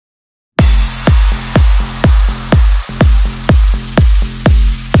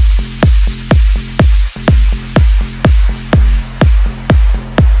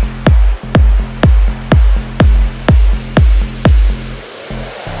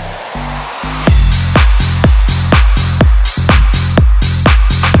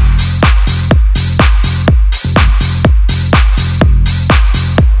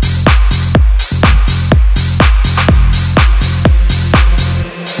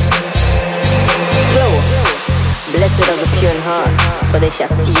Blessed of the pure in heart, for they shall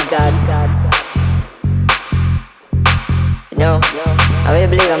see God. You know, I really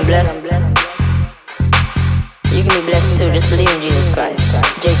believe I'm blessed. You can be blessed too, just believe in Jesus Christ.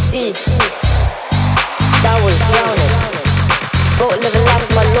 JC, that was drowning. Go live a life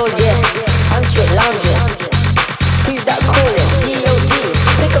with my Lord, yeah. I'm straight lounging. Who's that calling? G-O-D,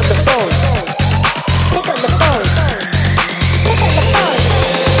 pick up the phone. Pick up the phone. Pick up the phone.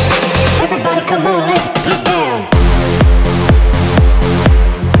 Everybody come on, let's get down.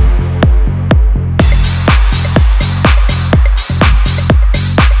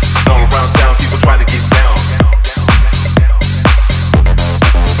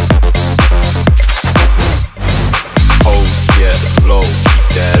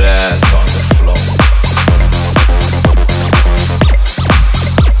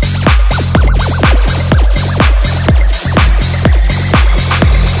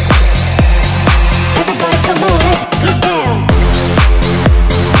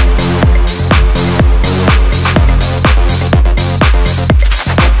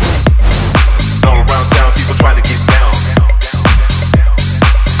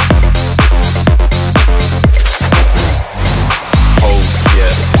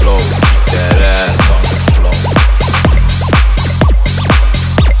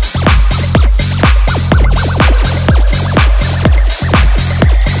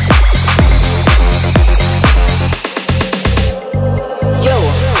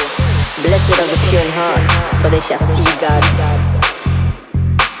 Shall see God.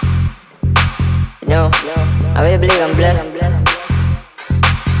 You know, I really believe I'm blessed.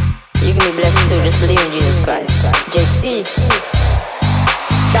 You can be blessed too, just believe in Jesus Christ. JC,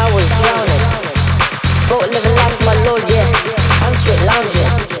 that was drowning.